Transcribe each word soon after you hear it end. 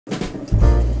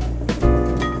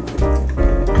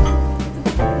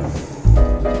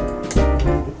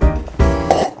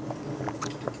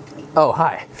Oh,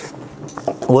 hi.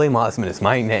 William Osman is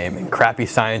my name and Crappy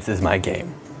Science is my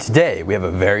game. Today we have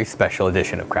a very special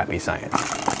edition of Crappy Science.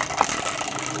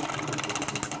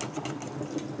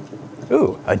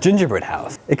 Ooh, a gingerbread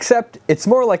house. Except it's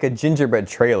more like a gingerbread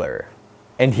trailer.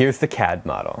 And here's the CAD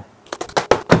model.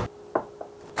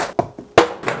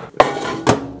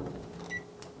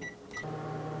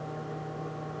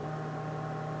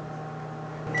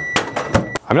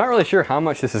 I'm not really sure how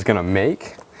much this is gonna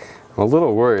make. I'm a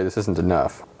little worried this isn't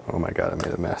enough. Oh my god, I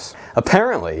made a mess.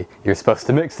 Apparently, you're supposed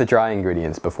to mix the dry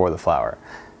ingredients before the flour.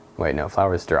 Wait, no,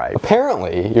 flour is dry.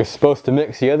 Apparently, you're supposed to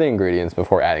mix the other ingredients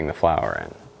before adding the flour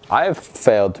in. I have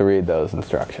failed to read those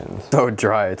instructions. So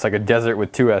dry, it's like a desert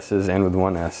with 2 S's and with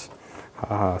 1 S.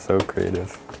 Haha, so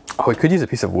creative. Oh, we could use a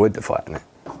piece of wood to flatten it.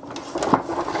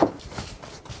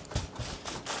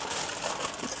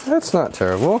 That's not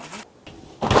terrible.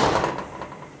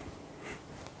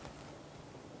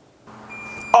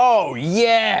 Oh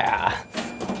yeah!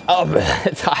 Oh,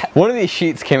 it's hot. One of these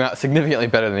sheets came out significantly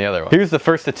better than the other one. Here's the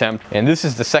first attempt, and this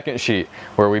is the second sheet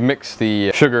where we mix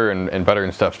the sugar and butter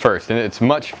and stuff first, and it's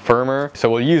much firmer, so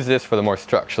we'll use this for the more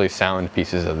structurally sound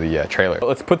pieces of the trailer. But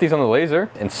let's put these on the laser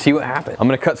and see what happens. I'm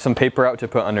gonna cut some paper out to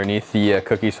put underneath the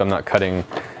cookie so I'm not cutting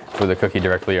with the cookie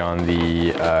directly on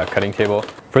the cutting table.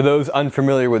 For those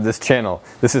unfamiliar with this channel,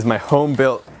 this is my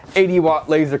home-built 80-watt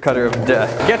laser cutter of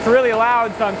death. Gets really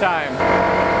loud sometimes.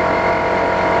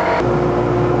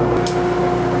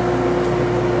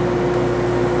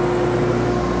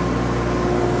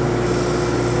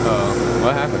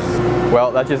 What happened?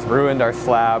 Well, that just ruined our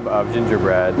slab of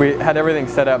gingerbread. We had everything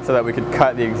set up so that we could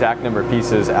cut the exact number of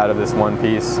pieces out of this one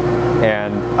piece,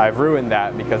 and I've ruined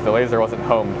that because the laser wasn't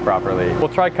homed properly. We'll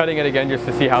try cutting it again just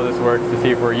to see how this works, to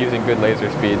see if we're using good laser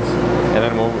speeds, and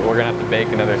then we're gonna have to bake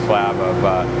another slab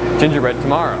of gingerbread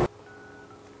tomorrow.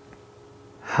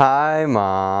 Hi,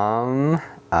 Mom.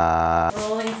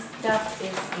 Rolling stuff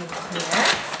is in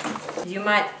here. You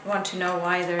might want to know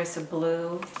why there's a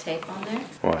blue tape on there.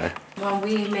 Why? When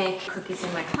we make cookies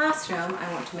in my classroom,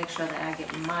 I want to make sure that I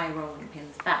get my rolling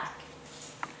pins back.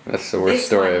 That's the worst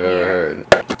story I've ever heard.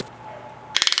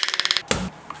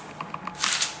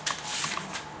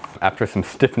 After some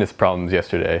stiffness problems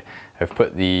yesterday, I've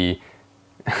put the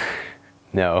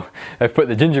I've put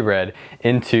the gingerbread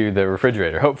into the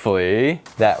refrigerator. Hopefully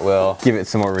that will give it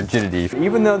some more rigidity.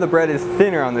 Even though the bread is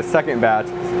thinner on the second batch,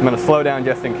 I'm gonna slow down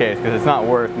just in case because it's not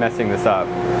worth messing this up.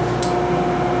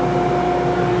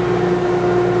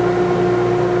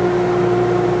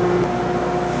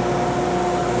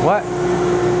 What?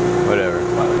 Whatever.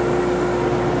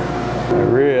 I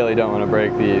really don't want to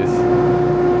break these.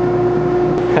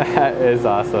 That is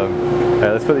awesome.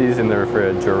 Alright, let's put these in the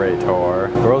refrigerator.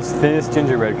 The world's thinnest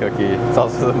gingerbread cookie. It's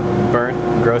also the burnt,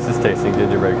 grossest tasting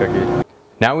gingerbread cookie.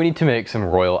 Now we need to make some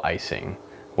royal icing.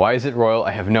 Why is it royal?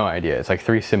 I have no idea. It's like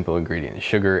 3 simple ingredients: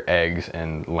 sugar, eggs,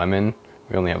 and lemon.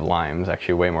 We only have limes,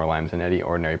 actually way more limes than any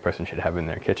ordinary person should have in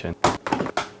their kitchen.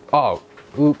 Oh,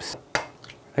 oops.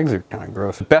 Eggs are kind of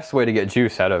gross. The best way to get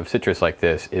juice out of citrus like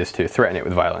this is to threaten it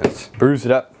with violence. Bruise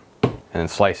it up, and then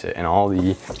slice it, and all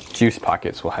the juice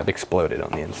pockets will have exploded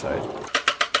on the inside.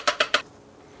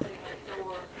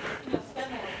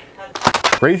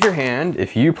 Raise your hand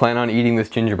if you plan on eating this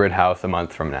gingerbread house a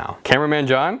month from now. Cameraman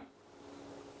John?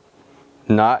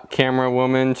 Not camera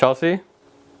woman Chelsea?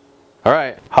 All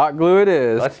right, hot glue it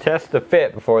is. Let's test the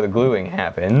fit before the gluing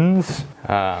happens.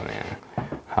 Oh man,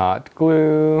 hot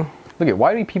glue. Look at,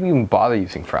 why do people even bother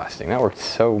using frosting? That works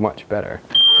so much better.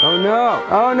 Oh no,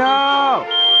 oh no!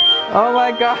 Oh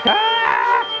my god!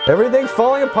 Ah! Everything's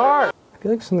falling apart! I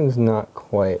feel like something's not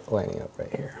quite lining up right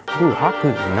here. Ooh, hot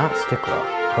glue does not stick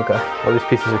well. Okay, all these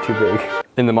pieces are too big.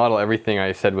 In the model, everything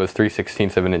I said was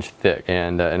 3/16 of an inch thick,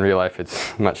 and in real life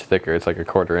it's much thicker. It's like a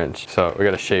 1/4 inch. So we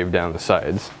gotta shave down the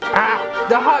sides. Ah!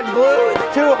 The hot glue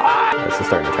is too hot! This is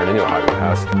starting to turn into a hot glue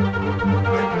house.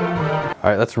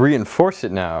 Alright, let's reinforce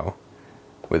it now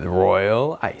with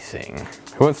royal icing.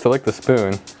 Who wants to lick the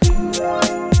spoon?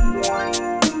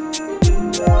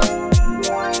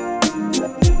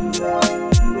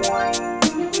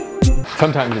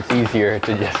 Sometimes it's easier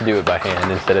to just do it by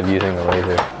hand instead of using the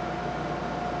laser.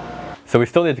 So we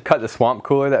still need to cut the swamp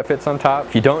cooler that fits on top.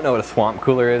 If you don't know what a swamp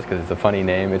cooler is, because it's a funny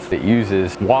name, it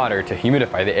uses water to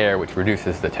humidify the air, which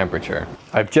reduces the temperature.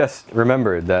 I've just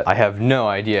remembered that I have no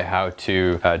idea how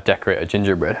to decorate a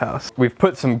gingerbread house. We've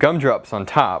put some gumdrops on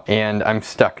top, and I'm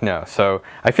stuck now. So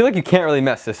I feel like you can't really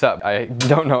mess this up. I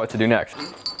don't know what to do next.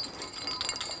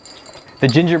 The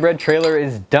gingerbread trailer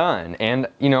is done, and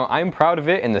you know, I'm proud of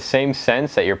it in the same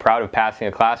sense that you're proud of passing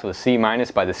a class with a C-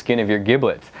 by the skin of your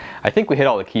giblets. I think we hit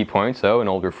all the key points though: an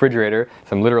old refrigerator,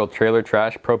 some literal trailer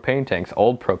trash, propane tanks,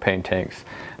 old propane tanks.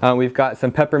 We've got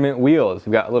some peppermint wheels.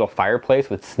 We've got a little fireplace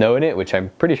with snow in it, which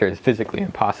I'm pretty sure is physically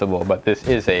impossible, but this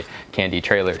is a candy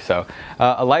trailer. So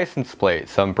a license plate,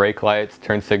 some brake lights,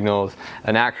 turn signals,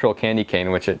 an actual candy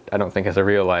cane, which I don't think has a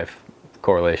real life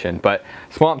correlation, but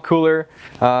swamp cooler.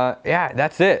 Yeah,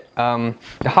 that's it. The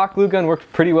hot glue gun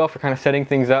worked pretty well for kind of setting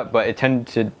things up, but it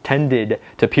tended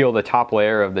to peel the top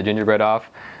layer of the gingerbread off.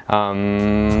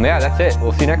 Yeah, that's it.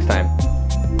 We'll see you next time.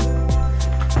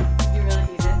 You really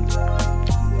need it.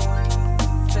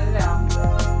 Spit it out.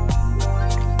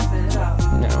 Spit it out.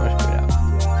 No, let's put it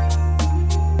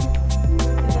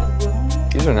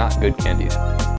out. These are not good candies.